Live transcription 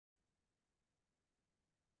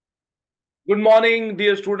Good morning,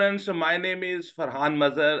 dear students. My name is Ferhan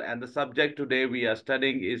Mazher, and the subject today we are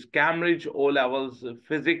studying is Cambridge O Levels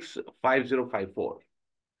Physics 5054.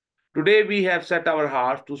 Today we have set our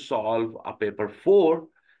hearts to solve a paper 4,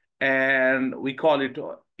 and we call it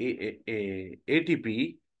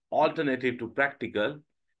ATP, Alternative to Practical.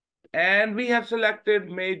 And we have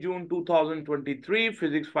selected May-June 2023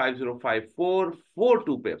 Physics 5054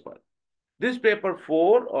 4-2 paper. This paper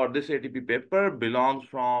 4 or this ATP paper belongs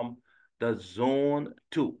from the zone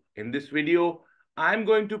 2. In this video, I'm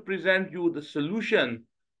going to present you the solution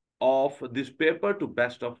of this paper to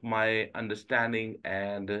best of my understanding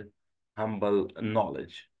and humble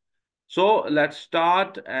knowledge. So let's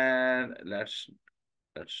start and let's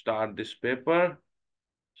start this paper.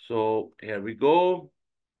 So here we go.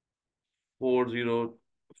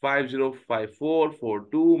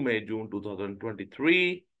 505442 May June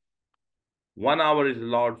 2023. 1 hour is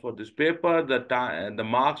allowed for this paper. The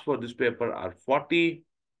marks for this paper are 40.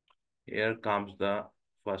 Here comes the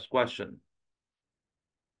first question.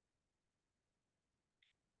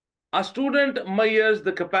 A student measures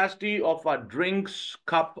the capacity of a drinks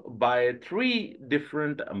cup by 3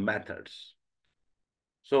 different methods.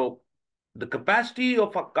 So the capacity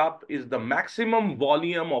of a cup is the maximum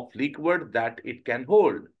volume of liquid that it can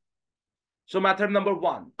hold. So method number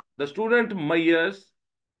 1, the student measures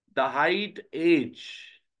the height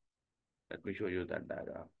h. Let me show you that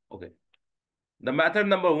diagram. Okay. The method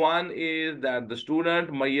number 1 is that the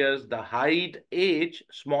student measures the height h,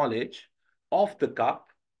 small h, of the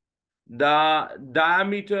cup, the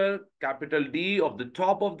diameter, capital D, of the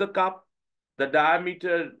top of the cup, the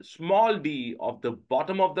diameter, small d, of the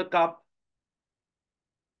bottom of the cup.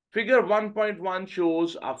 Figure 1.1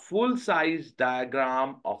 shows a full-size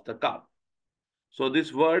diagram of the cup. So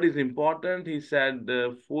this word is important. He said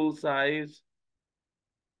the full size.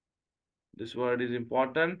 This word is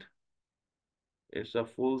important. It's a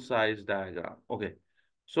full-size diagram. Okay.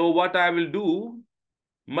 So what I will do,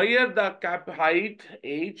 measure the cap height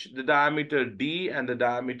h, the diameter d, and the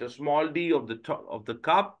diameter small d of the top of the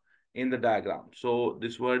cup in the diagram. So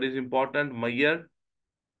this word is important, measure.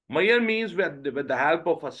 Measure means with the help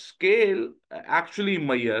of a scale, actually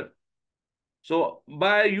measure. So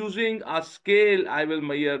by using a scale, I will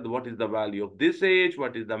measure what is the value of this h,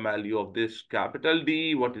 what is the value of this capital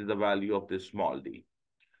D, what is the value of this small d.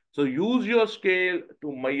 So use your scale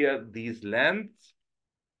to measure these lengths,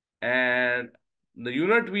 and the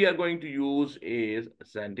unit we are going to use is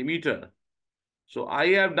centimeter. So I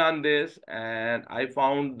have done this and I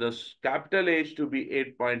found this capital H to be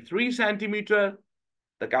 8.3 centimeter.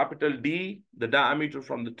 The capital D, the diameter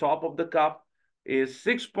from the top of the cup, is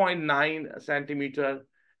 6.9 centimeter.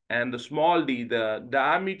 And the small d, the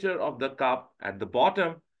diameter of the cup at the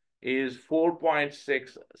bottom, is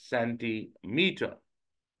 4.6 centimeter.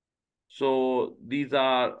 So these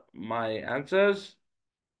are my answers.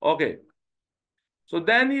 Okay. So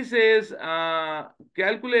then he says,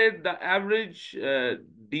 calculate the average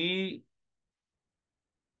D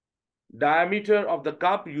diameter of the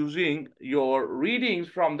cup using your readings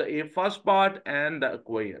from the first part and the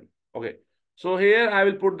equation. Okay. So here I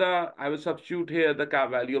will substitute here the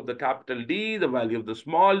value of the capital D, the value of the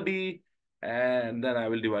small d, and then I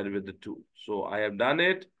will divide it with the 2. So I have done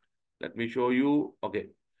it. Let me show you.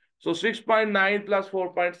 Okay. So 6.9 plus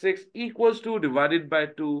 4.6 equals to divided by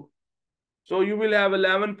 2. So you will have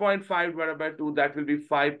 11.5 divided by 2. That will be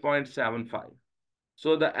 5.75.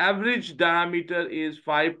 So the average diameter is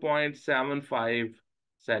 5.75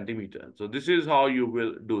 centimeters. So this is how you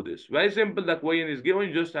will do this. Very simple. The equation is given.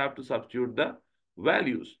 You just have to substitute the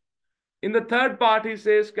values. In the third part, he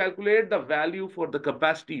says calculate the value for the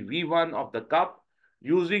capacity V1 of the cup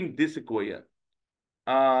using this equation.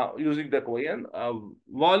 Using the equation,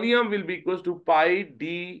 volume will be equals to pi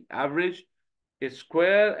d average is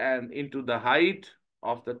square and into the height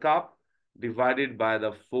of the cup divided by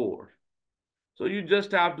the 4. So you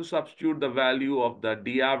just have to substitute the value of the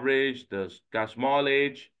d average, the small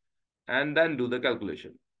h, and then do the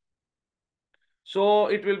calculation. So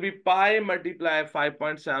it will be pi multiply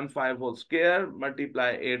 5.75 whole square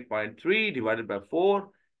multiply 8.3 divided by 4,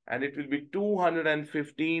 and it will be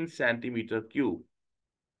 215 centimeter cube.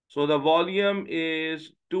 So the volume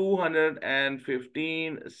is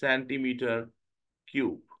 215 centimeter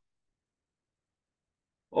cube.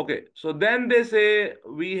 Okay, so then they say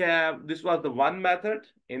this was the one method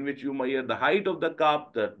in which you measure the height of the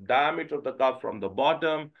cup, the diameter of the cup from the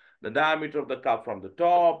bottom, the diameter of the cup from the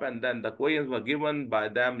top, and then the equations were given. By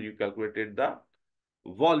them, you calculated the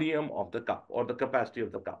volume of the cup or the capacity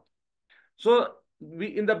of the cup. So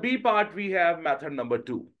in the B part, we have method number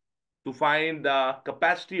 2 to find the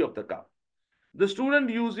capacity of the cup. The student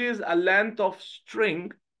uses a length of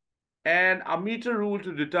string and a meter rule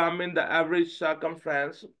to determine the average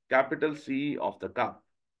circumference, capital C, of the cup.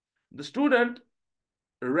 The student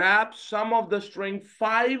wraps some of the string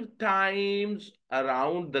 5 times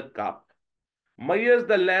around the cup, measures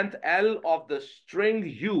the length L of the string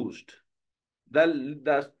used.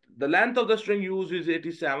 The length of the string used is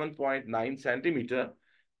 87.9 centimeter.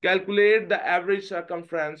 Calculate the average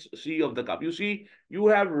circumference C of the cup. You see, you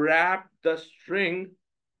have wrapped the string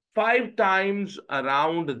 5 times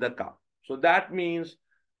around the cup. So that means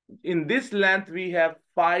in this length, we have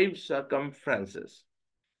 5 circumferences.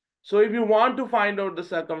 So if you want to find out the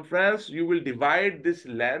circumference, you will divide this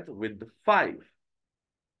length with 5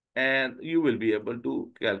 and you will be able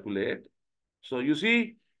to calculate. So you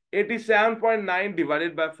see 87.9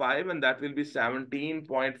 divided by 5 and that will be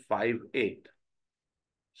 17.58.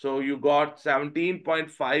 So you got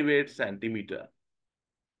 17.58 centimeter.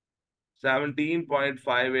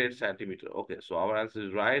 17.58 centimeter. Okay, so our answer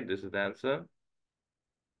is right. This is the answer.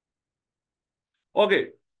 Okay,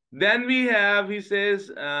 then we have, he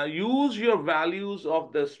says, use your values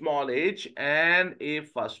of the small h and a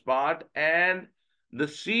first part and the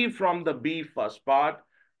c from the b first part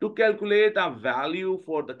to calculate a value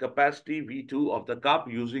for the capacity V2 of the cup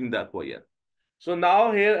using the equation. So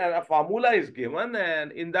now here a formula is given,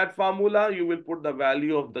 and in that formula, you will put the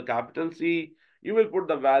value of the capital C, you will put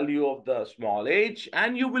the value of the small h,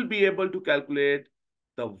 and you will be able to calculate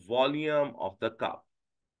the volume of the cup.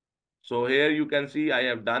 So here you can see I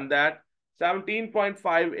have done that.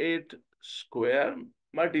 17.58 square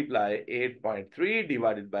multiply 8.3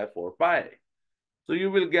 divided by 4 pi. So you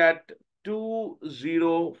will get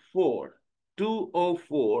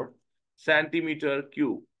 204 centimeter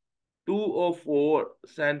cube. 204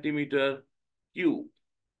 centimeter cube.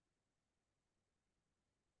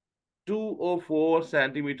 204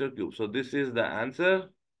 centimeter cube. So this is the answer.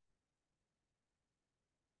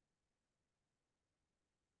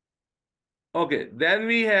 Okay, then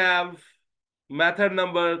we have method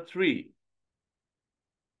number 3.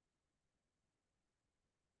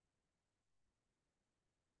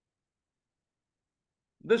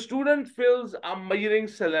 The student fills a measuring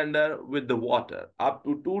cylinder with the water up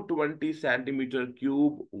to 220 centimeter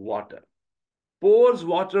cube water. Pours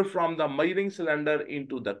water from the measuring cylinder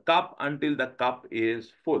into the cup until the cup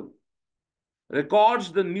is full.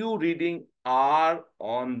 Records the new reading R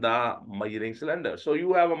on the measuring cylinder. So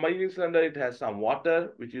you have a measuring cylinder, it has some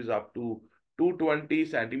water, which is up to 220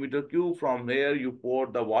 centimeter cube. From here, you pour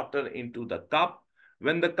the water into the cup.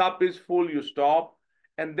 When the cup is full, you stop.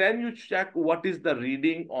 And then you check what is the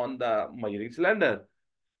reading on the measuring cylinder.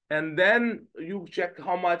 And then you check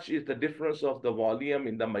how much is the difference of the volume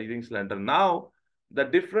in the measuring cylinder. Now, the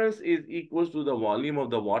difference is equals to the volume of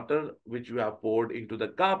the water which you have poured into the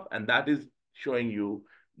cup, and that is showing you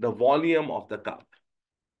the volume of the cup.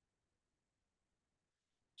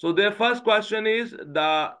 So their first question is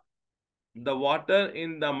the water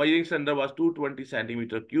in the measuring cylinder was 220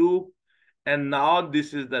 centimeter cube. And now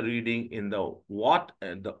this is the reading in the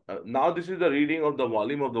now this is the reading of the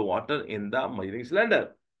volume of the water in the measuring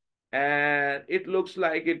cylinder. And it looks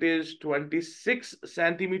like it is 26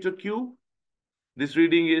 centimeter cube. This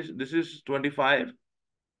reading is, this is 25.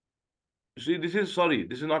 See, this is, sorry,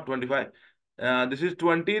 this is not 25. This is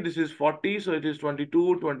 20, this is 40, so it is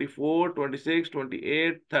 22, 24, 26,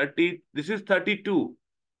 28, 30. This is 32.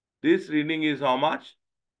 This reading is how much?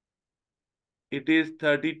 It is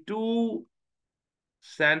 32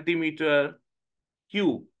 centimeter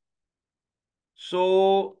cube.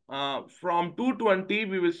 So from 220,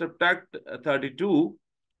 we will subtract 32.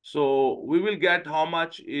 So we will get how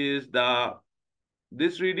much is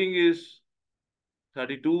this reading is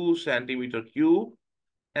 32 centimeter cube.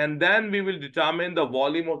 And then we will determine the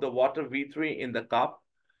volume of the water V3 in the cup.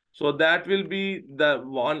 So that will be the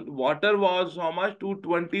water was how much?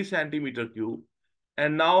 220 centimeter cube.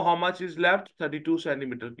 And now how much is left? 32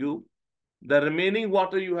 centimeter cube. The remaining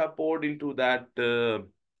water you have poured into that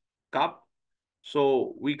cup.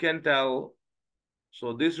 So we can tell,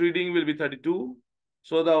 so this reading will be 32.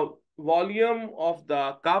 So the volume of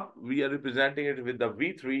the cup, we are representing it with the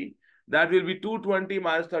V3. That will be 220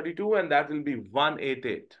 minus 32, and that will be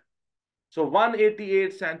 188. So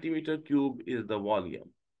 188 centimeter cube is the volume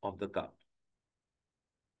of the cup.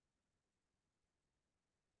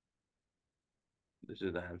 This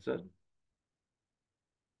is the answer.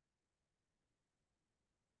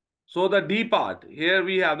 So the D part, here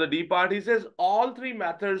we have the D part. He says all three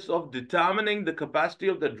methods of determining the capacity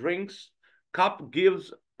of the drinks cup give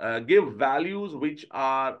values which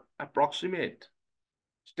are approximate.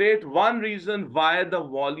 State one reason why the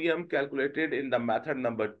volume calculated in the method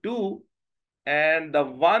number 2 And the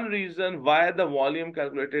one reason why the volume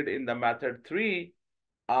calculated in the method 3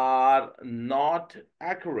 are not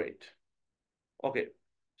accurate. Okay.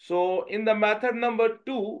 So in the method number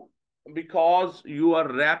 2, because you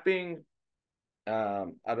are wrapping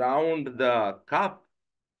around the cup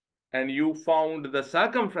and you found the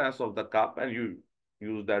circumference of the cup and you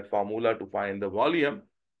use that formula to find the volume.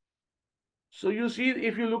 So you see,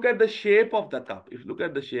 if you look at the shape of the cup, if you look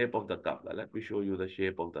at the shape of the cup, let me show you the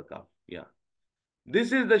shape of the cup. Yeah.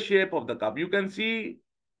 This is the shape of the cup. You can see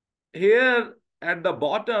here at the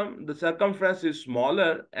bottom, the circumference is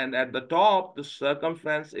smaller, and at the top, the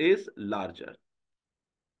circumference is larger.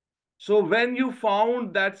 So when you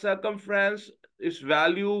found that circumference, its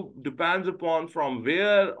value depends upon from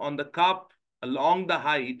where on the cup along the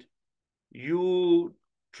height you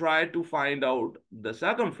try to find out the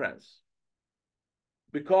circumference.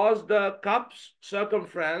 Because the cup's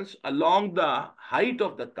circumference along the height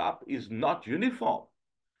of the cup is not uniform.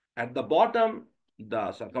 At the bottom,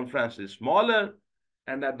 the circumference is smaller,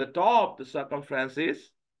 and at the top, the circumference is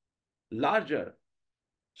larger.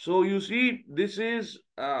 So you see, this is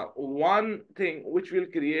one thing which will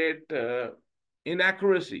create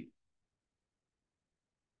inaccuracy.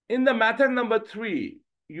 In the method number 3,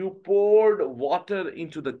 you poured water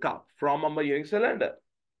into the cup from a measuring cylinder.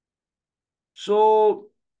 So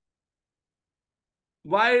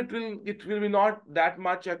why it will be not that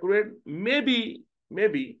much accurate? Maybe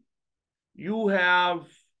you have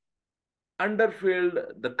underfilled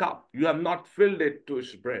the cup. You have not filled it to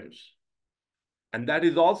its brims. And that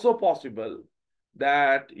is also possible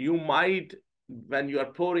that you might, when you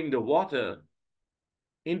are pouring the water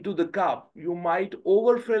into the cup, you might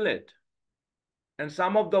overfill it. And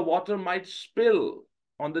some of the water might spill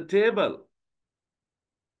on the table.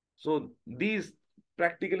 So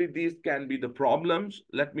practically these can be the problems.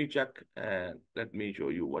 Let me check and let me show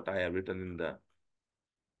you what I have written in the.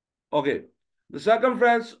 Okay. The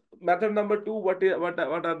circumference, method number 2, what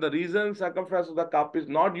are the reasons? Circumference of the cup is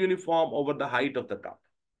not uniform over the height of the cup.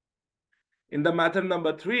 In the method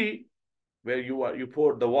number 3, where you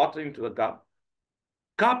pour the water into the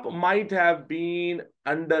cup might have been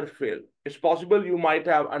underfilled. It's possible you might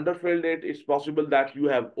have underfilled it. It's possible that you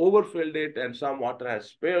have overfilled it and some water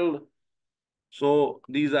has spilled. So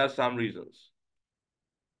these are some reasons.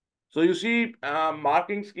 So you see,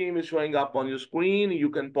 marking scheme is showing up on your screen.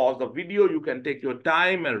 You can pause the video. You can take your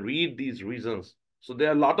time and read these reasons. So there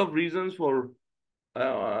are a lot of reasons for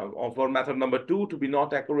method number 2 to be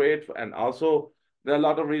not accurate. And also there are a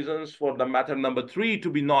lot of reasons for the method number 3 to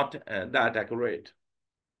be not that accurate.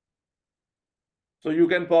 So you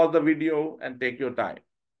can pause the video and take your time.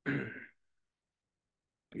 You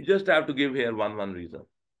just have to give here one reason.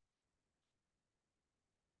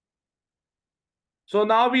 So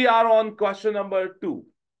now we are on question number 2.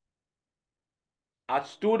 A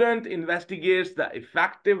student investigates the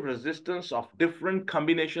effective resistance of different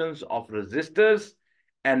combinations of resistors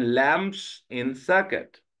and lamps in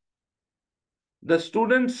circuit. The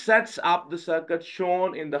student sets up the circuit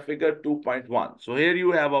shown in the figure 2.1. So here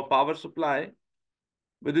you have a power supply.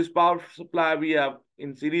 With this power supply, we have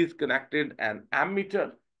in series connected an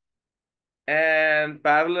ammeter, and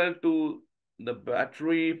parallel to the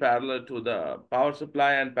battery, parallel to the power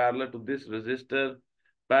supply, and parallel to this resistor,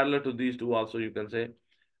 parallel to these two also you can say,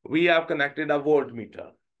 we have connected a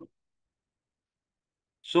voltmeter.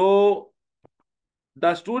 So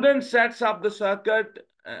the student sets up the circuit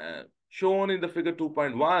shown in the figure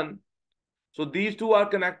 2.1. So these two are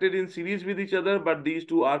connected in series with each other, but these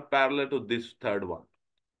two are parallel to this third one.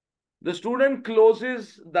 The student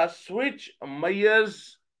closes the switch,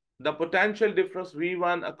 measures the potential difference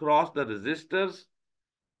V1 across the resistors,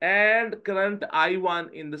 and current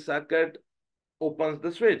I1 in the circuit, opens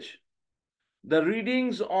the switch. The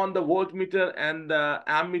readings on the voltmeter and the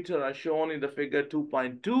ammeter are shown in the figure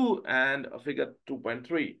 2.2 and figure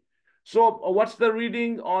 2.3. So what's the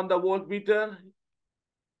reading on the voltmeter?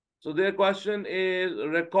 So their question is,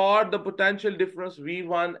 record the potential difference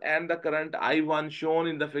V1 and the current I1 shown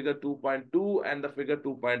in the figure 2.2 and the figure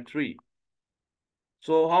 2.3.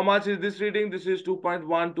 So how much is this reading? This is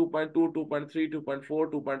 2.1, 2.2, 2.3,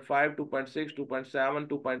 2.4, 2.5, 2.6, 2.7,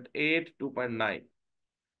 2.8, 2.9.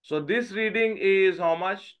 So this reading is how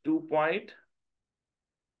much?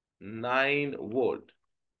 2.9 volt.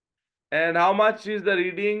 And how much is the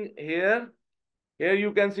reading here? Here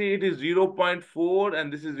you can see it is 0.4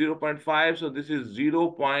 and this is 0.5. So this is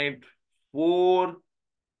 0.46.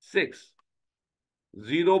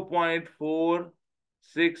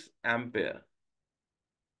 0.46 ampere.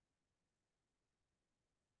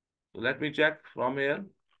 So let me check from here.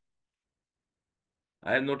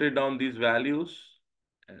 I have noted down these values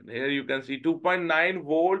And here you can see 2.9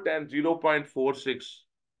 volt and 0.46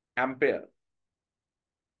 ampere.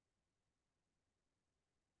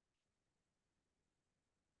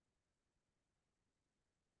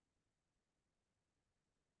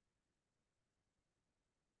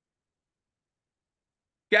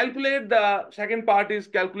 Calculate the second part is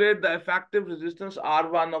calculate the effective resistance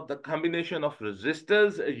R1 of the combination of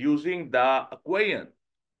resistors using the equation.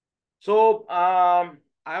 So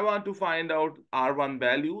I want to find out R1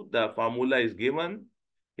 value. The formula is given.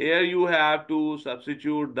 Here you have to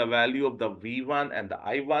substitute the value of the V1 and the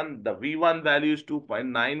I1. The V1 value is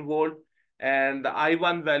 2.9 volt and the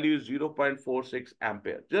I1 value is 0.46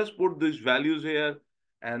 ampere. Just put these values here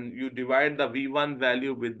and you divide the V1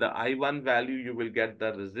 value with the I1 value, you will get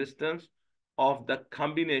the resistance of the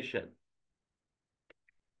combination.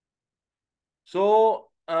 So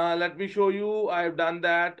let me show you. I've done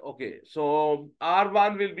that. Okay. So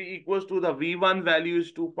R1 will be equals to the V1 value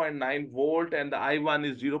is 2.9 volt and the I1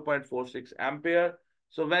 is 0.46 ampere.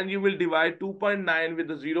 So when you will divide 2.9 with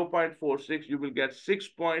the 0.46, you will get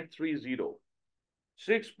 6.30.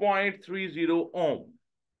 6.30 ohm.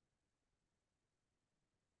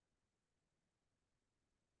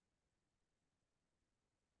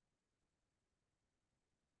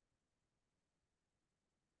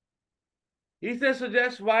 He says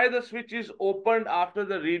suggests why the switch is opened after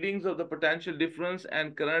the readings of the potential difference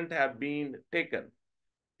and current have been taken.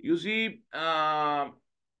 You see,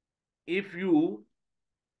 if you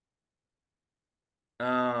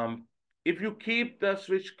um, if you keep the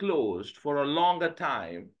switch closed for a longer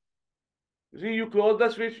time, see, you close the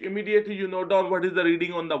switch, immediately you note down what is the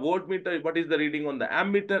reading on the voltmeter, what is the reading on the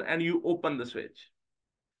ammeter, and you open the switch.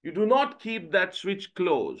 You do not keep that switch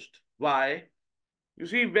closed. Why? You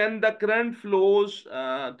see, when the current flows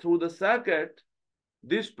through the circuit,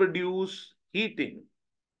 this produce heating.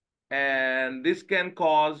 And this can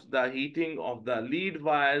cause the heating of the lead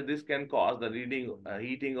wire. This can cause the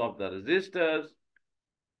heating of the resistors.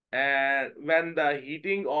 And when the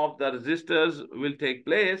heating of the resistors will take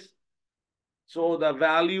place, so the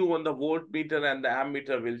value on the voltmeter and the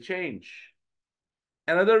ammeter will change.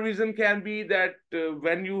 Another reason can be that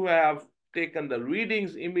when you have taken the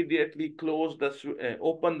readings, immediately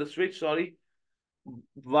open the switch, sorry.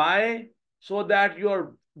 Why? So that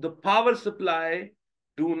the power supply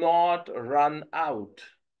do not run out.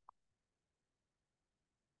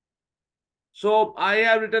 So I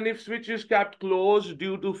have written if switch is kept closed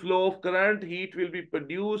due to flow of current, heat will be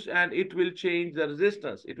produced and it will change the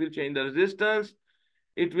resistance. It will change the resistance.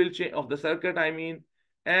 It will change of the circuit, I mean,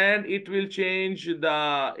 and it will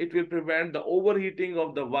prevent the overheating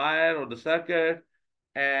of the wire or the circuit,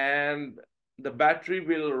 and the battery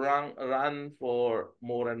will run for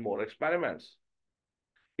more and more experiments.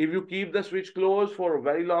 If you keep the switch closed for a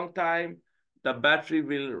very long time, the battery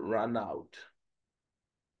will run out.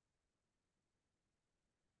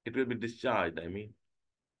 It will be discharged, I mean.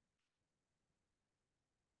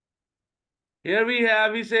 Here we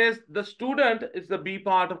have, he says, the student is the B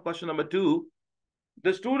part of question number 2.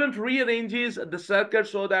 The student rearranges the circuit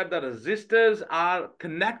so that the resistors are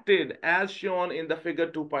connected as shown in the figure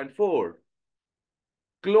 2.4.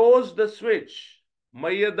 Close the switch,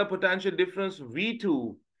 measure the potential difference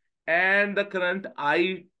V2 and the current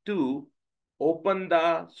I2. Open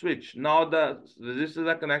the switch. Now the resistors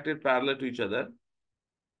are connected parallel to each other.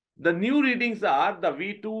 The new readings are the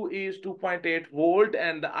V2 is 2.8 volt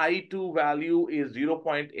and the I2 value is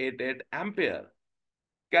 0.88 ampere.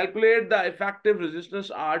 Calculate the effective resistance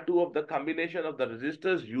R2 of the combination of the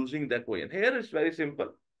resistors using the equation. Here it's very simple.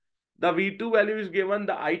 The V2 value is given,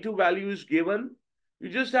 the I2 value is given. You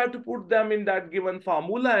just have to put them in that given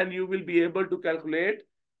formula and you will be able to calculate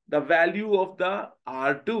the value of the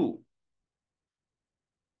R2.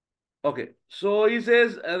 Okay, so he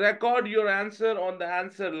says record your answer on the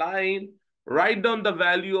answer line. Write down the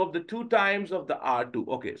value of the 2 times of the R2.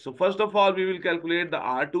 Okay, so first of all, we will calculate the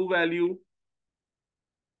R2 value.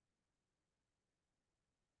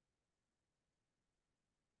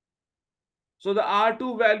 So the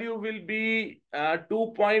R2 value will be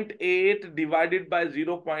 2.8 divided by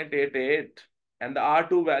 0.88 and the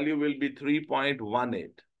R2 value will be 3.18.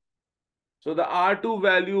 So the R2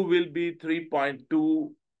 value will be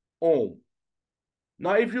 3.2 ohm.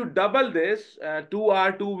 Now if you double this,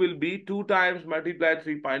 2R2 will be 2 times multiplied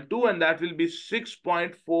 3.2 and that will be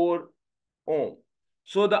 6.4 ohm.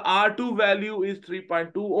 So the R2 value is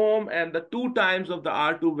 3.2 ohm and the 2 times of the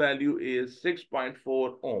R2 value is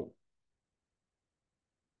 6.4 ohm.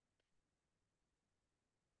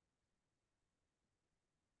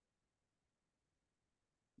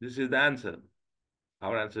 This is the answer.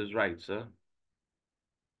 Our answer is right, sir.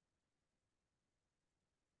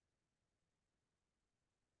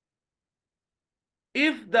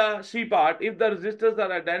 If the C part, if the resistors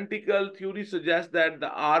are identical, theory suggests that the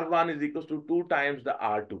R1 is equals to 2 times the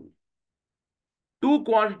R2. Two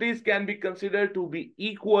quantities can be considered to be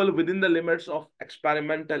equal within the limits of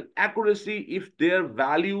experimental accuracy if their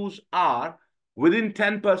values are within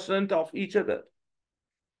 10% of each other.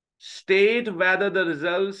 State whether the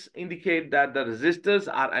results indicate that the resistors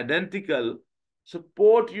are identical.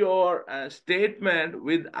 Support your statement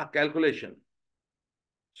with a calculation.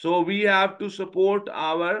 So we have to support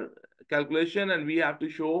our calculation and we have to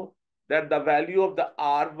show that the value of the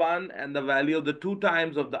R1 and the value of the 2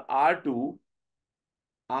 times of the R2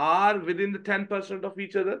 are within the 10% of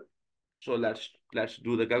each other. So let's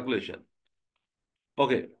do the calculation.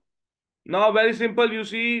 Okay. Now very simple. You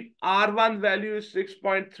see R1 value is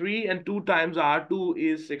 6.3 and 2 times R2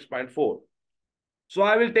 is 6.4. So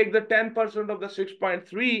I will take the 10% of the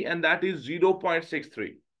 6.3 and that is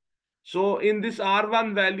 0.63. So in this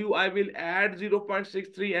R1 value, I will add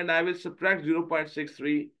 0.63 and I will subtract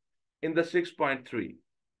 0.63 in the 6.3.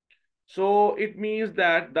 So it means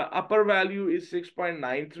that the upper value is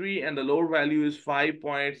 6.93 and the lower value is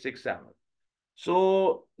 5.67.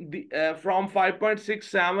 So from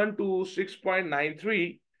 5.67 to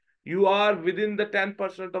 6.93, you are within the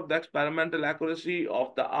 10% of the experimental accuracy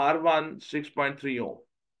of the R1 6.3 ohm.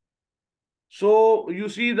 So you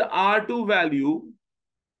see the R2 value,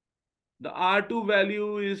 the R2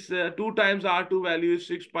 value is 2 times R2 value is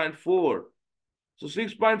 6.4. So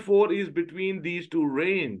 6.4 is between these two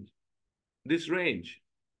this range.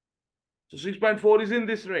 So 6.4 is in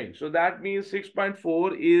this range. So that means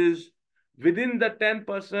 6.4 is within the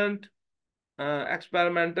 10%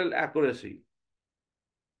 experimental accuracy.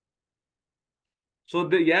 So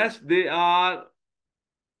yes, they are,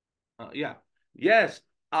 yes,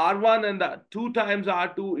 R1 and the 2 times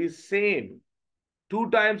R2 is same. 2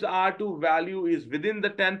 times R2 value is within the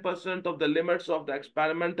 10% of the limits of the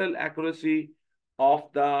experimental accuracy of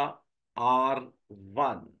the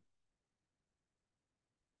R1.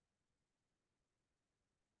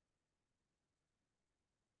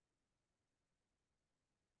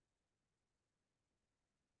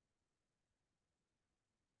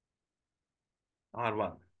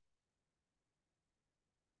 R1.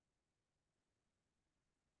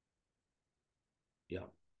 Yeah,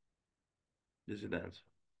 this is the answer.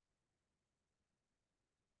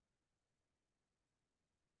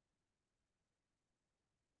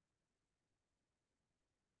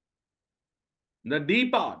 The D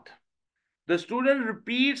part. The student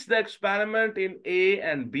repeats the experiment in A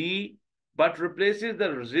and B, but replaces the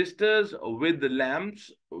resistors with the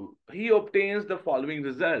lamps. He obtains the following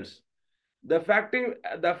results. The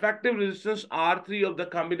effective resistance R3 of the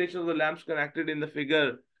combination of the lamps connected in the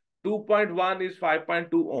figure 2.1 is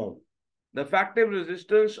 5.2 ohm. The effective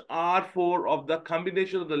resistance R4 of the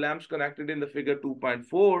combination of the lamps connected in the figure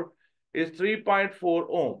 2.4 is 3.4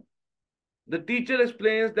 ohm. The teacher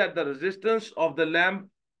explains that the resistance of the lamp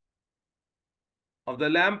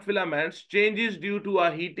filaments changes due to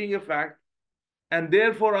a heating effect and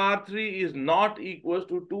therefore R3 is not equal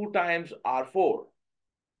to 2 times R4.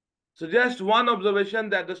 So just one observation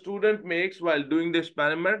that the student makes while doing the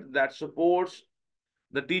experiment that supports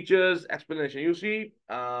the teacher's explanation. You see,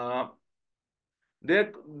 they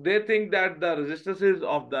think that the resistances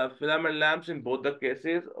of the filament lamps in both the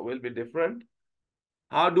cases will be different.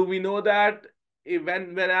 How do we know that?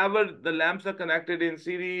 Whenever the lamps are connected in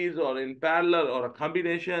series or in parallel or a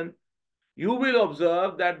combination, you will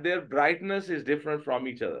observe that their brightness is different from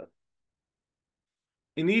each other.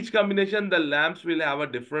 In each combination, the lamps will have a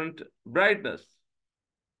different brightness,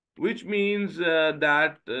 which means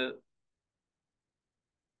that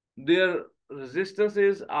their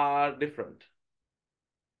resistances are different.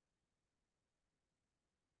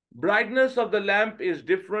 Brightness of the lamp is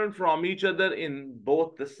different from each other in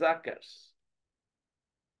both the circuits.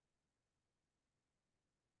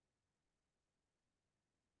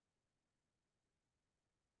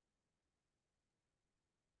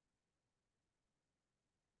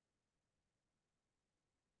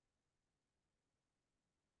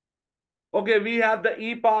 Okay, we have the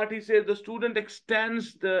E part. He says the student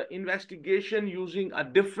extends the investigation using a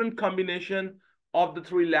different combination of the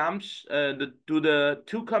three lamps to the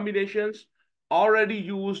two combinations already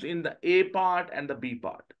used in the A part and the B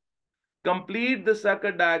part. Complete the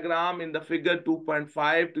circuit diagram in the figure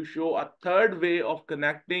 2.5 to show a third way of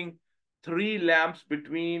connecting three lamps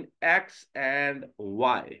between X and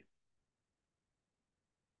Y.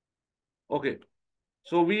 Okay,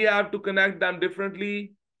 so we have to connect them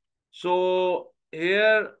differently. So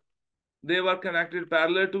here they were connected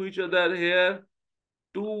parallel to each other. Here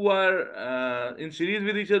two were in series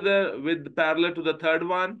with each other with parallel to the third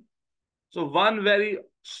one. So one very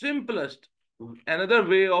simplest, another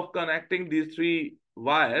way of connecting these three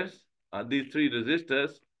wires, these three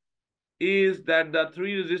resistors, is that the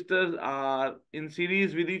three resistors are in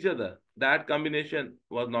series with each other. That combination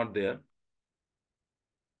was not there.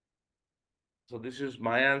 So this is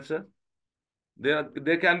my answer.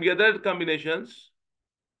 There can be other combinations,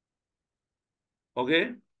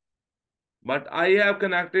 okay? But I have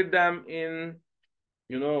connected them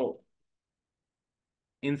you know,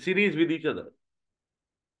 in series with each other.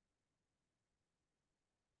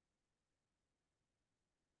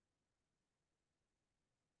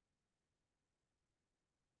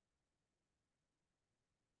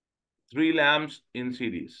 Three lamps in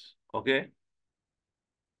series, okay?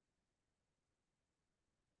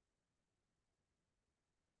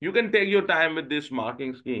 You can take your time with this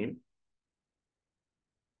marking scheme.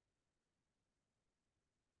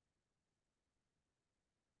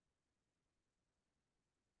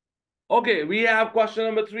 Okay, we have question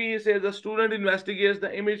number 3. It says the student investigates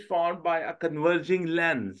the image formed by a converging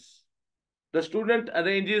lens. The student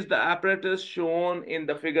arranges the apparatus shown in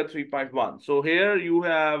the figure 3.1. So here you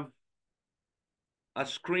have a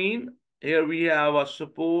screen. Here we have a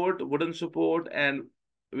support, wooden support, and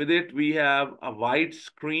with it we have a white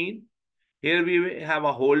screen. Here we have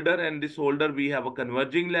a holder, and this holder we have a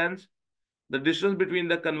converging lens. The distance between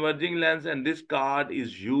the converging lens and this card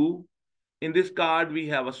is U. In this card, we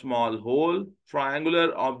have a small hole,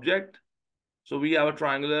 triangular object. So we have a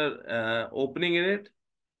triangular opening in it.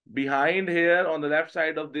 Behind here, on the left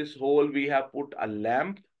side of this hole, we have put a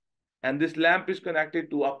lamp. And this lamp is connected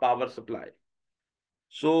to a power supply.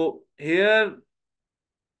 So here,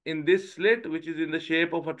 in this slit, which is in the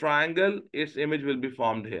shape of a triangle, its image will be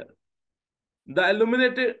formed here. The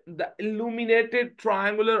illuminated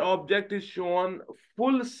triangular object is shown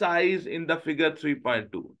full size in the figure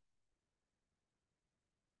 3.2.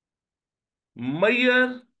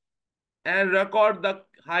 Measure and record the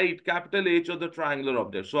height, capital H, of the triangular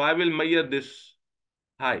object. So I will measure this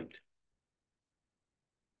height.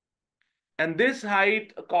 And this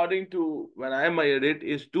height, according to when I measured it,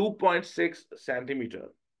 is 2.6 centimeter.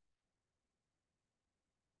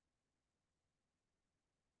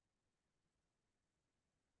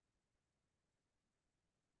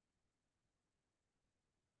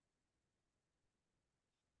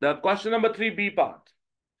 The question number 3B part.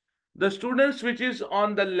 The student switches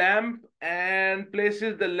on the lamp and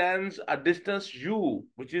places the lens a distance U,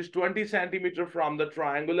 which is 20 centimeter from the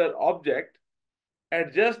triangular object.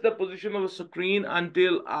 Adjust the position of the screen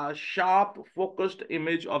until a sharp focused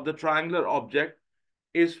image of the triangular object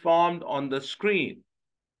is formed on the screen.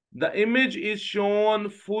 The image is shown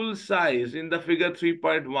full size in the figure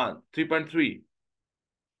 3.1, 3.3.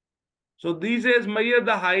 So these is measure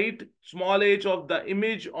the height, small h, of the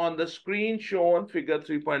image on the screen shown, figure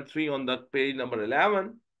 3.3 on the page number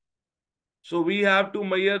 11. So we have to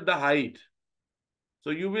measure the height.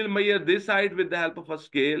 So you will measure this height with the help of a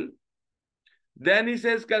scale. Then he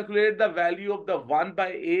says calculate the value of the 1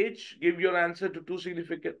 by h. Give your answer to two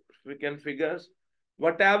significant figures.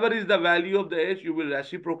 Whatever is the value of the h, you will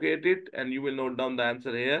reciprocate it and you will note down the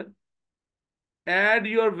answer here. Add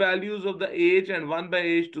your values of the h and 1 by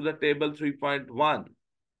h to the table 3.1.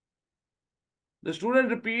 The student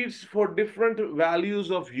repeats for different values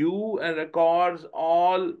of u and records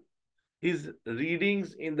all his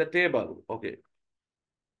readings in the table. Okay.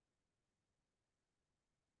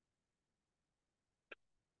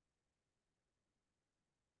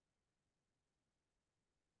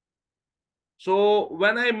 So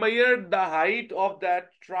when I measured the height of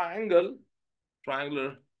that triangular,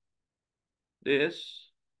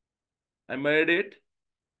 this, I measured it,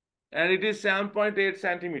 and it is 7.8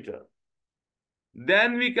 centimeter.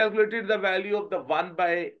 Then we calculated the value of the 1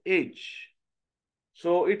 by h.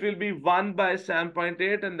 So it will be 1 by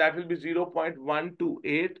 7.8, and that will be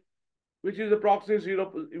 0.128, which is approximately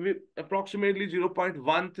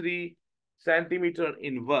 0.13 centimeter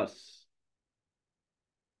inverse.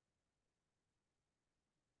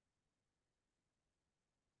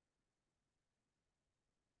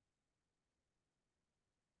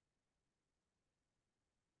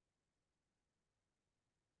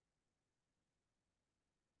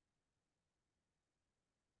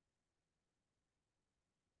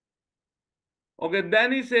 Okay,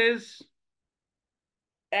 then he says,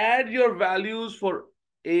 add your values for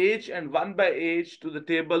h and 1 by h to the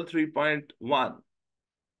table 3.1.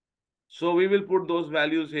 So we will put those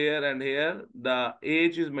values here and here. The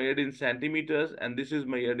h is measured in centimeters and this is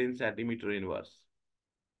measured in centimeter inverse.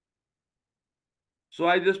 So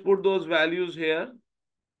I just put those values here.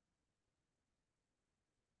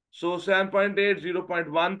 So 7.8,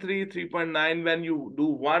 0.13, 3.9. When you do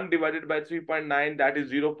 1 divided by 3.9, that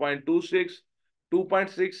is 0.26.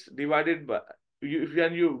 2.6 divided by,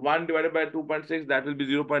 when you 1 divided by 2.6, that will be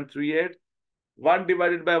 0.38. 1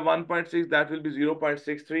 divided by 1.6, that will be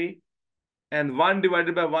 0.63. And 1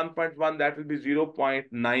 divided by 1.1, that will be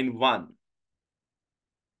 0.91.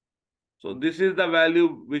 So this is the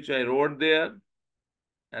value which I wrote there,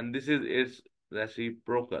 and this is its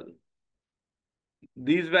reciprocal.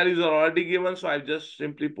 These values are already given, so I've just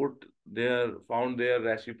simply found their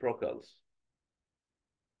reciprocals.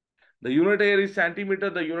 The unit here is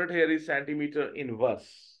centimeter, the unit here is centimeter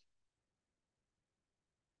inverse.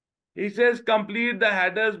 He says complete the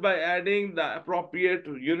headers by adding the appropriate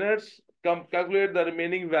units, calculate the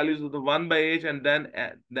remaining values of the 1 by h, and then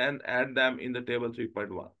add them in the table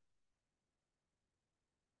 3.1.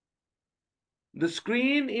 The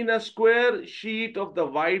screen in a square sheet of the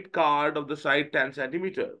white card of the side 10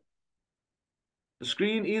 centimeter. The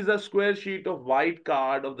screen is a square sheet of white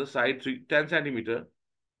card of the side 10 centimeter.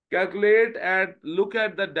 Calculate and look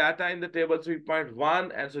at the data in the table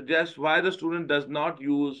 3.1 and suggest why the student does not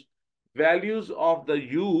use values of the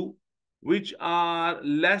U which are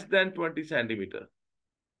less than 20 centimeter.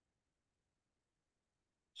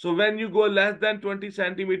 So when you go less than 20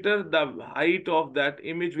 centimeter, the height of that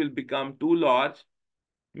image will become too large,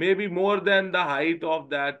 maybe more than the height of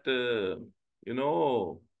that,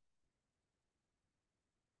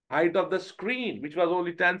 height of the screen, which was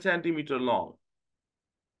only 10 centimeter long.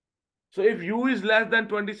 So if U is less than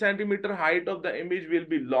 20 centimeter, height of the image will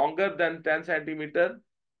be longer than 10 centimeter,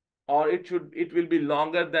 or it will be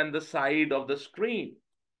longer than the side of the screen.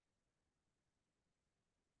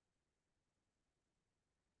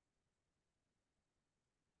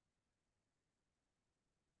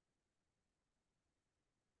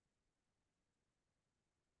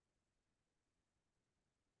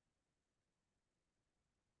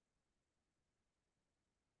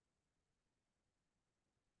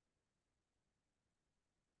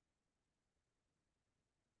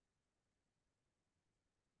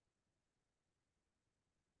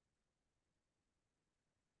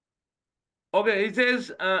 Okay, it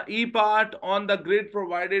says E part on the grid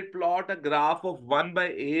provided, plot a graph of 1 by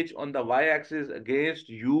h on the y-axis against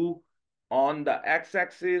U on the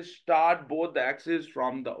x-axis. Start both the axes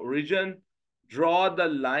from the origin. Draw the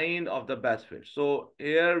line of the best fit. So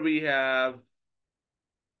here we have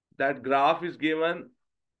that graph is given.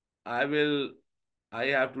 I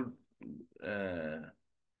have to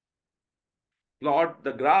plot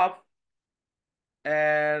the graph,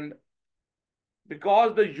 and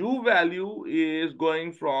because the U value is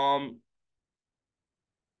going from,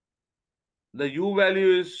 the U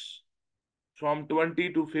value is from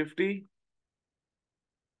 20 to 50.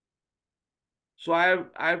 So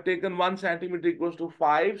I've taken 1 centimeter equals to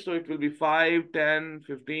 5. So it will be 5, 10,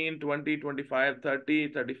 15, 20, 25,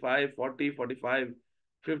 30, 35, 40, 45,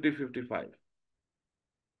 50, 55.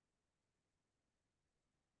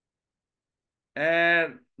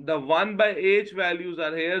 And the 1 by h values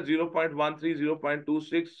are here: 0.13,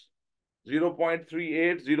 0.26,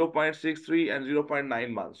 0.38, 0.63, and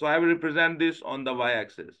 0.91. So I will represent this on the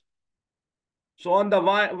y-axis. So on the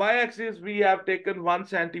y-axis, we have taken 1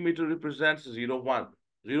 centimeter represents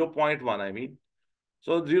 0.1, I mean.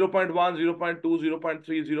 So 0.1, 0.2,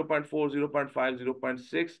 0.3, 0.4, 0.5,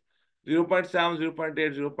 0.6, 0.7,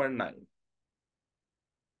 0.8, 0.9.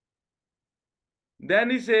 Then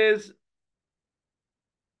he says,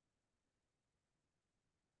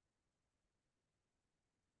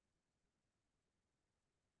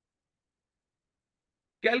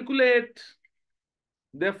 calculate.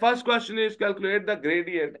 The first question is calculate the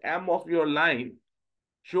gradient M of your line.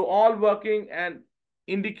 Show all working and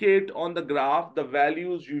indicate on the graph the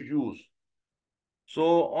values you use.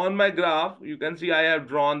 So on my graph, you can see I have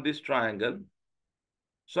drawn this triangle.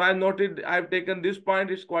 So I noted I've taken this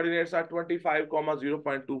point, its coordinates are 25,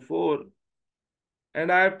 0.24.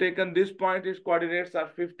 And I have taken this point, its coordinates are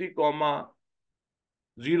 50,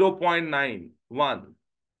 0.91.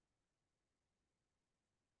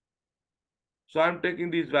 So I'm taking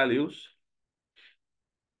these values.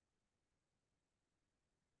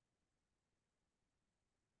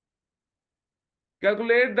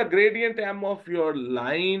 Calculate the gradient M of your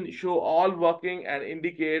line. Show all working and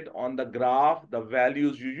indicate on the graph the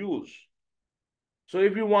values you use. So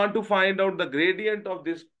if you want to find out the gradient of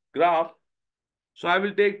this graph, so I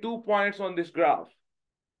will take 2 points on this graph.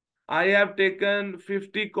 I have taken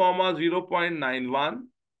 50, 0.91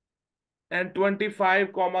 and 25,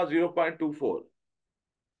 0.24.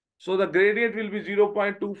 So the gradient will be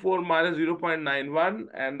 0.24 minus 0.91,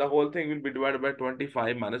 and the whole thing will be divided by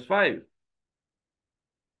 25 minus 5.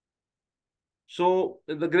 So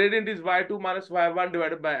the gradient is y2 minus y1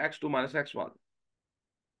 divided by x2 minus x1.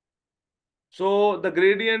 So the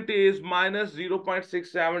gradient is minus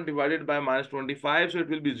 0.67 divided by minus 25. So it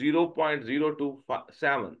will be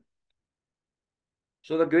 0.027.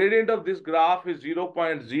 So the gradient of this graph is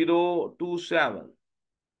 0.027.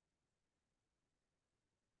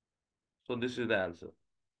 So this is the answer.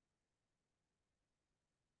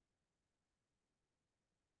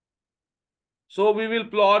 So we will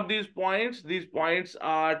plot these points. These points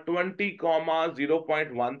are 20,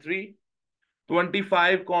 0.13,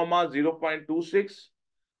 25, 0.26,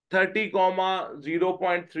 30,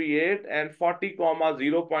 0.38, and 40,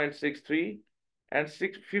 0.63, and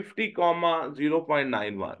 650,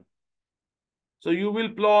 0.91. So you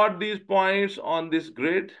will plot these points on this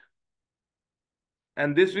grid,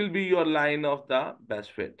 and this will be your line of the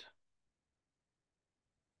best fit.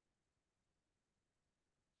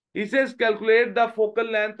 He says calculate the focal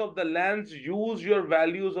length of the lens. Use your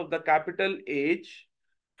values of the capital H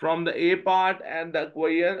from the A part and the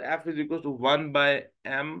equation F is equal to 1 by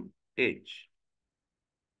mH.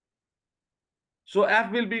 So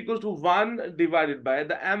F will be equal to 1 divided by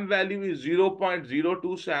the M value is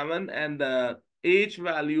 0.027 and the H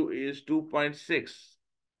value is 2.6.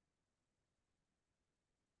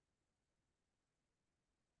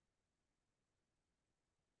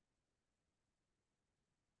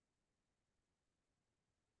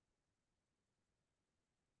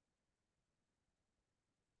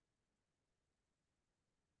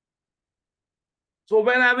 So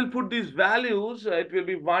when I will put these values, it will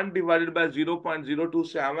be 1 divided by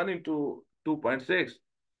 0.027 into 2.6.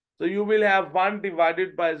 So you will have 1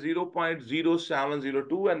 divided by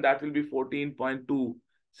 0.0702 and that will be 14.2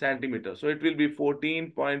 centimeter. So it will be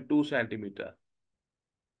 14.2 centimeter.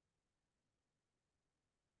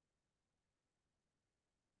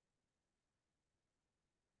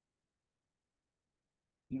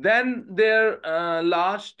 Then their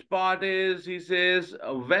last part is, he says,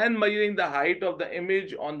 when measuring the height of the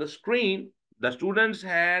image on the screen, the student's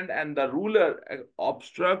hand and the ruler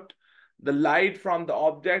obstruct the light from the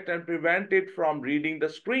object and prevent it from reading the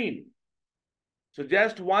screen. So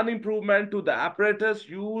just one improvement to the apparatus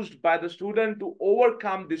used by the student to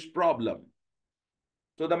overcome this problem.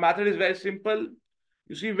 So the method is very simple.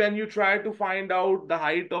 You see, when you try to find out the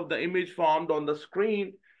height of the image formed on the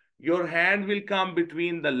screen, your hand will come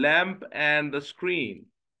between the lamp and the screen.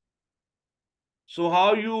 So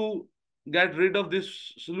how you get rid of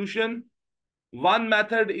this solution? One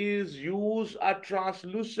method is use a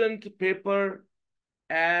translucent paper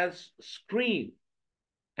as screen.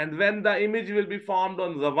 And when the image will be formed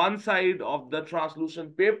on the one side of the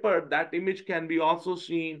translucent paper, that image can be also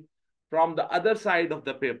seen from the other side of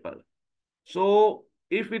the paper. So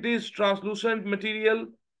if it is translucent material,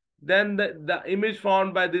 then the image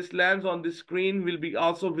formed by this lens on the screen will be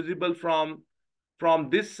also visible from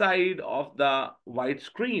this side of the white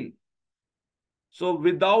screen. So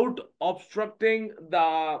without obstructing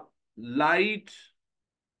the light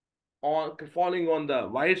on falling on the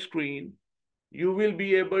white screen, you will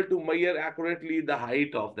be able to measure accurately the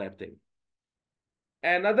height of that thing.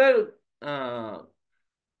 Another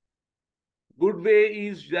good way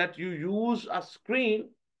is that you use a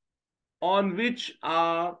screen on which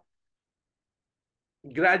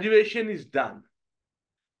graduation is done,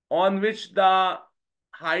 on which the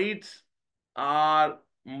heights are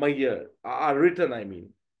measured, are written, I mean.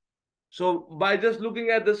 So by just looking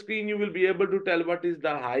at the screen, you will be able to tell what is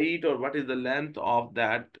the height or what is the length of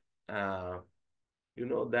that, uh,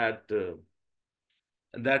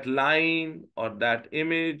 that line or that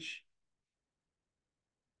image.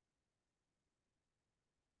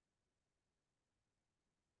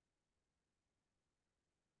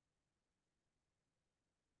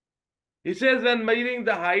 He says when measuring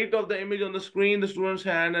the height of the image on the screen, the student's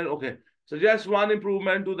hand, and okay, suggest one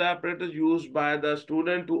improvement to the apparatus used by the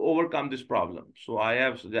student to overcome this problem. So I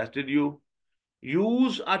have suggested you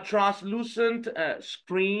use a translucent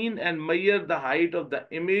screen and measure the height of the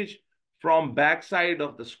image from backside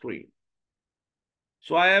of the screen.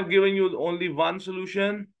 So I have given you only one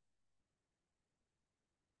solution.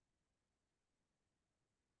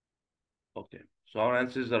 Okay, so our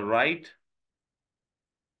answers are right.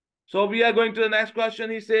 So we are going to the next question.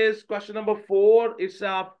 He says, question number 4, it's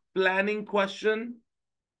a planning question.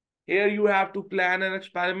 Here you have to plan an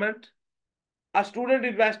experiment. A student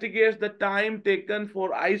investigates the time taken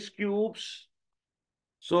for ice cubes.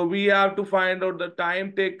 So we have to find out the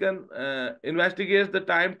time taken, investigates the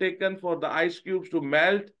time taken for the ice cubes to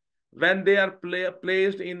melt when they are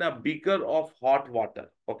placed in a beaker of hot water.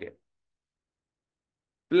 Okay.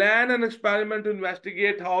 Plan an experiment to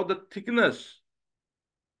investigate how the thickness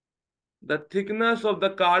The thickness of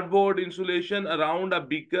the cardboard insulation around a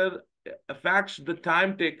beaker affects the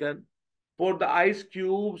time taken for the ice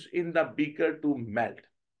cubes in the beaker to melt.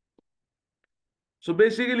 So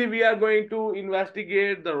basically, we are going to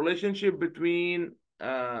investigate the relationship between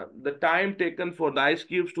the time taken for the ice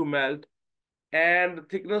cubes to melt and the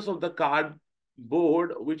thickness of the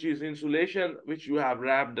cardboard, which is insulation, which you have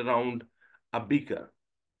wrapped around a beaker.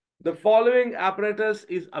 The following apparatus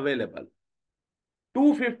is available: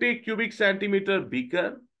 250 cubic centimeter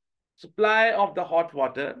beaker, supply of the hot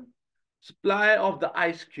water, supply of the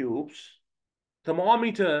ice cubes,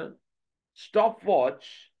 thermometer,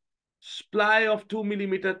 stopwatch, supply of 2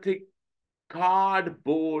 millimeter thick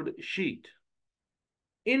cardboard sheet.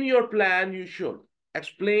 In your plan, you should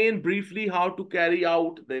explain briefly how to carry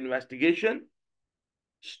out the investigation,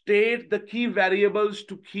 state the key variables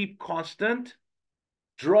to keep constant,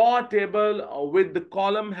 draw a table with the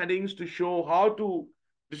column headings to show how to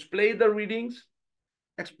display the readings,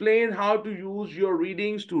 explain how to use your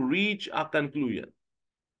readings to reach a conclusion.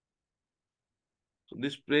 So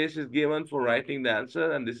this place is given for writing the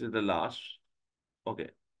answer, and this is the last. Okay.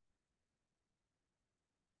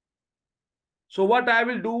 So what I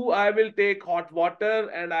will do, I will take hot water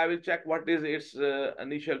and I will check what is its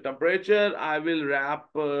initial temperature. I will wrap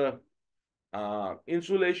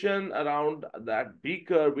insulation around that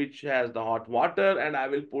beaker which has the hot water, and I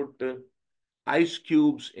will put ice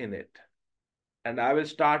cubes in it. And I will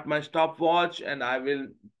start my stopwatch and I will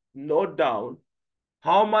note down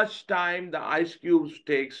how much time the ice cubes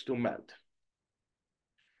takes to melt.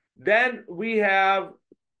 Then we have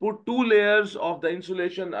put two layers of the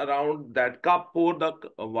insulation around that cup, pour the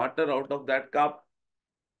water out of that cup,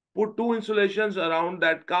 put two insulations around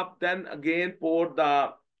that cup, then again pour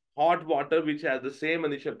the hot water which has the same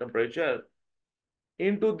initial temperature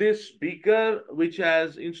into this beaker which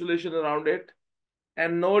has insulation around it,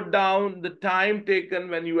 and note down the time taken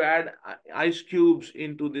when you add ice cubes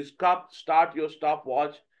into this cup. Start your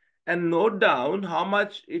stopwatch and note down how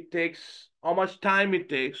much it takes, how much time it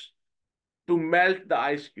takes to melt the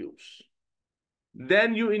ice cubes.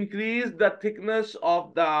 Then you increase the thickness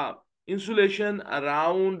of the insulation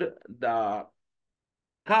around the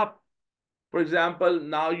cup. For example,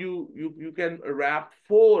 now you can wrap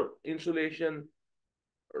 4 insulation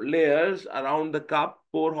layers around the cup,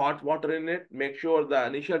 pour hot water in it, make sure the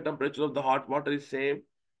initial temperature of the hot water is same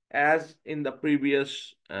as in the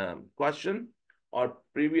previous question or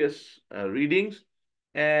previous readings,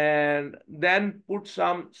 and then put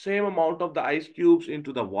some same amount of the ice cubes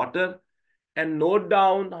into the water and note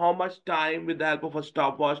down how much time, with the help of a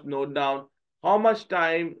stopwatch, note down how much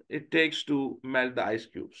time it takes to melt the ice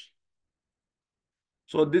cubes.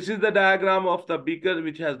 So this is the diagram of the beaker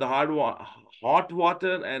which has the hot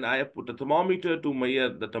water, and I have put a thermometer to measure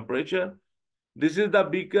the temperature. This is the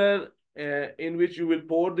beaker in which you will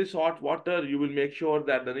pour this hot water. You will make sure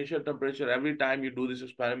that the initial temperature every time you do this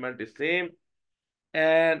experiment is same.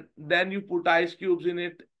 And then you put ice cubes in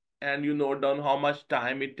it and you note down how much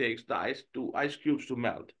time it takes the ice cubes to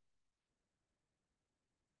melt.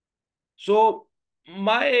 So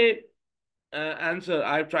my answer,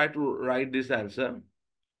 I've tried to write this answer.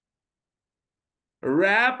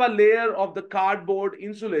 Wrap a layer of the cardboard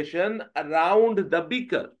insulation around the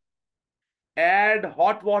beaker. Add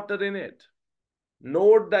hot water in it.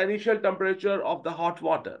 Note the initial temperature of the hot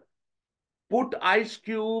water. Put ice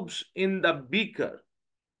cubes in the beaker.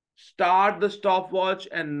 Start the stopwatch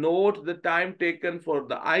and note the time taken for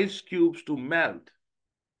the ice cubes to melt.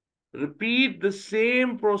 Repeat the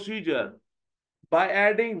same procedure by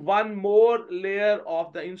adding one more layer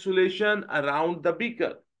of the insulation around the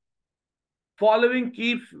beaker. Following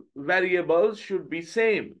key variables should be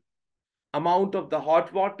same: amount of the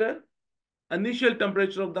hot water, initial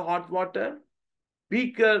temperature of the hot water,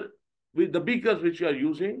 beaker with the beakers which you are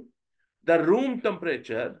using, the room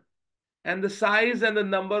temperature, and the size and the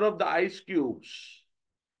number of the ice cubes,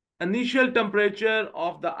 initial temperature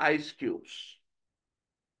of the ice cubes.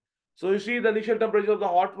 So you see the initial temperature of the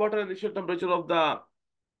hot water, initial temperature of the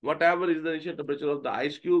whatever is the initial temperature of the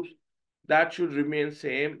ice cubes, that should remain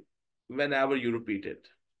same whenever you repeat it.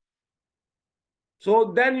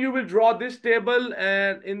 So then you will draw this table,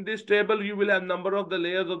 and in this table you will have number of the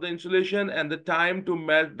layers of the insulation and the time to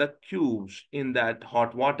melt the cubes in that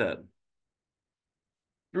hot water.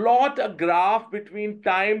 Plot a graph between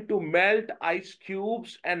time to melt ice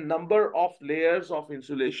cubes and number of layers of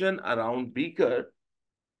insulation around beaker.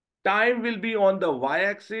 Time will be on the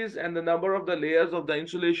y-axis and the number of the layers of the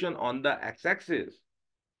insulation on the x-axis.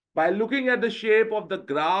 By looking at the shape of the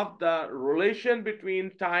graph, the relation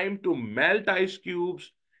between time to melt ice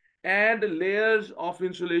cubes and layers of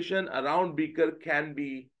insulation around beaker can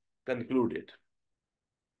be concluded.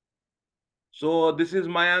 So this is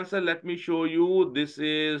my answer. Let me show you.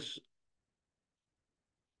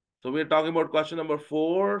 So we're talking about question number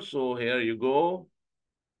 4. So here you go.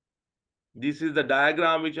 This is the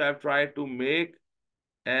diagram which I've tried to make,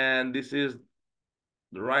 and this is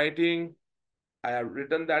the writing. I have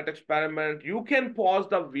written that experiment. You can pause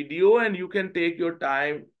the video and you can take your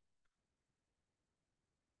time.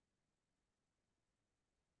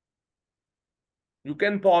 You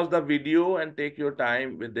can pause the video and take your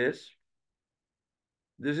time with this.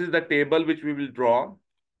 This is the table which we will draw,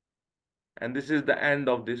 and this is the end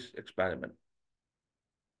of this experiment.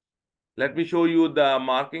 Let me show you the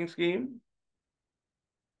marking scheme.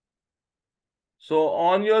 So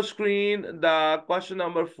on your screen, the question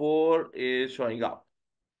number 4 is showing up.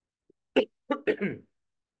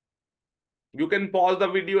 You can pause the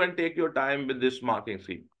video and take your time with this marking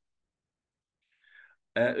scheme.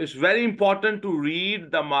 It's very important to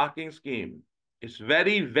read the marking scheme. It's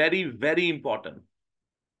very, very, very important.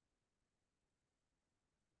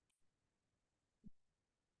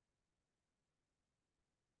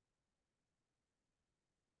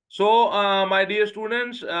 So, my dear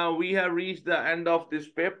students, we have reached the end of this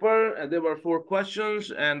paper. There were 4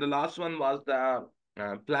 questions, and the last one was the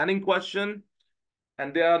planning question.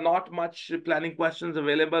 And there are not much planning questions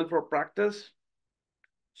available for practice.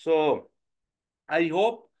 So, I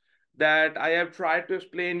hope that I have tried to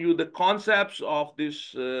explain you the concepts of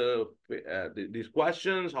these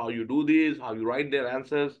questions, how you do these, how you write their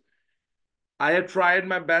answers. I have tried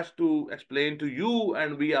my best to explain to you,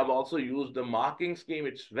 and we have also used the marking scheme.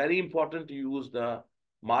 It's very important to use the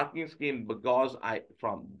marking scheme because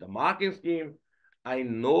from the marking scheme, I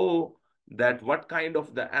know that what kind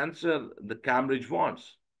of the answer the Cambridge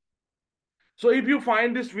wants. So if you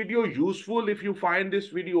find this video useful, if you find this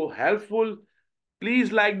video helpful,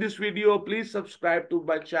 please like this video, please subscribe to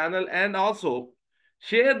my channel, and also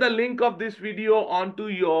share the link of this video onto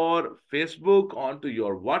your Facebook, onto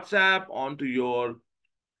your WhatsApp, onto your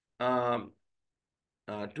um,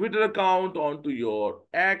 Twitter account, onto your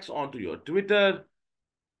X, onto your Twitter,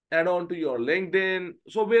 and onto your LinkedIn.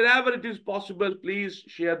 So wherever it is possible, please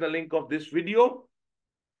share the link of this video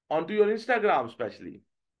onto your Instagram especially.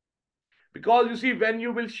 Because you see, when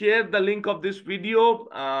you will share the link of this video,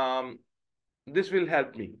 this will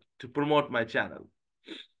help me to promote my channel.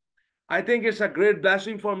 I think it's a great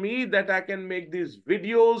blessing for me that I can make these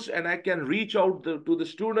videos and I can reach out to the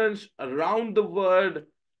students around the world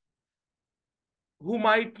who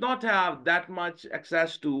might not have that much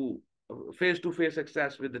access to face-to-face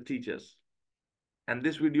access with the teachers. And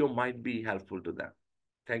this video might be helpful to them.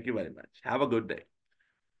 Thank you very much. Have a good day.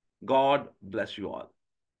 God bless you all.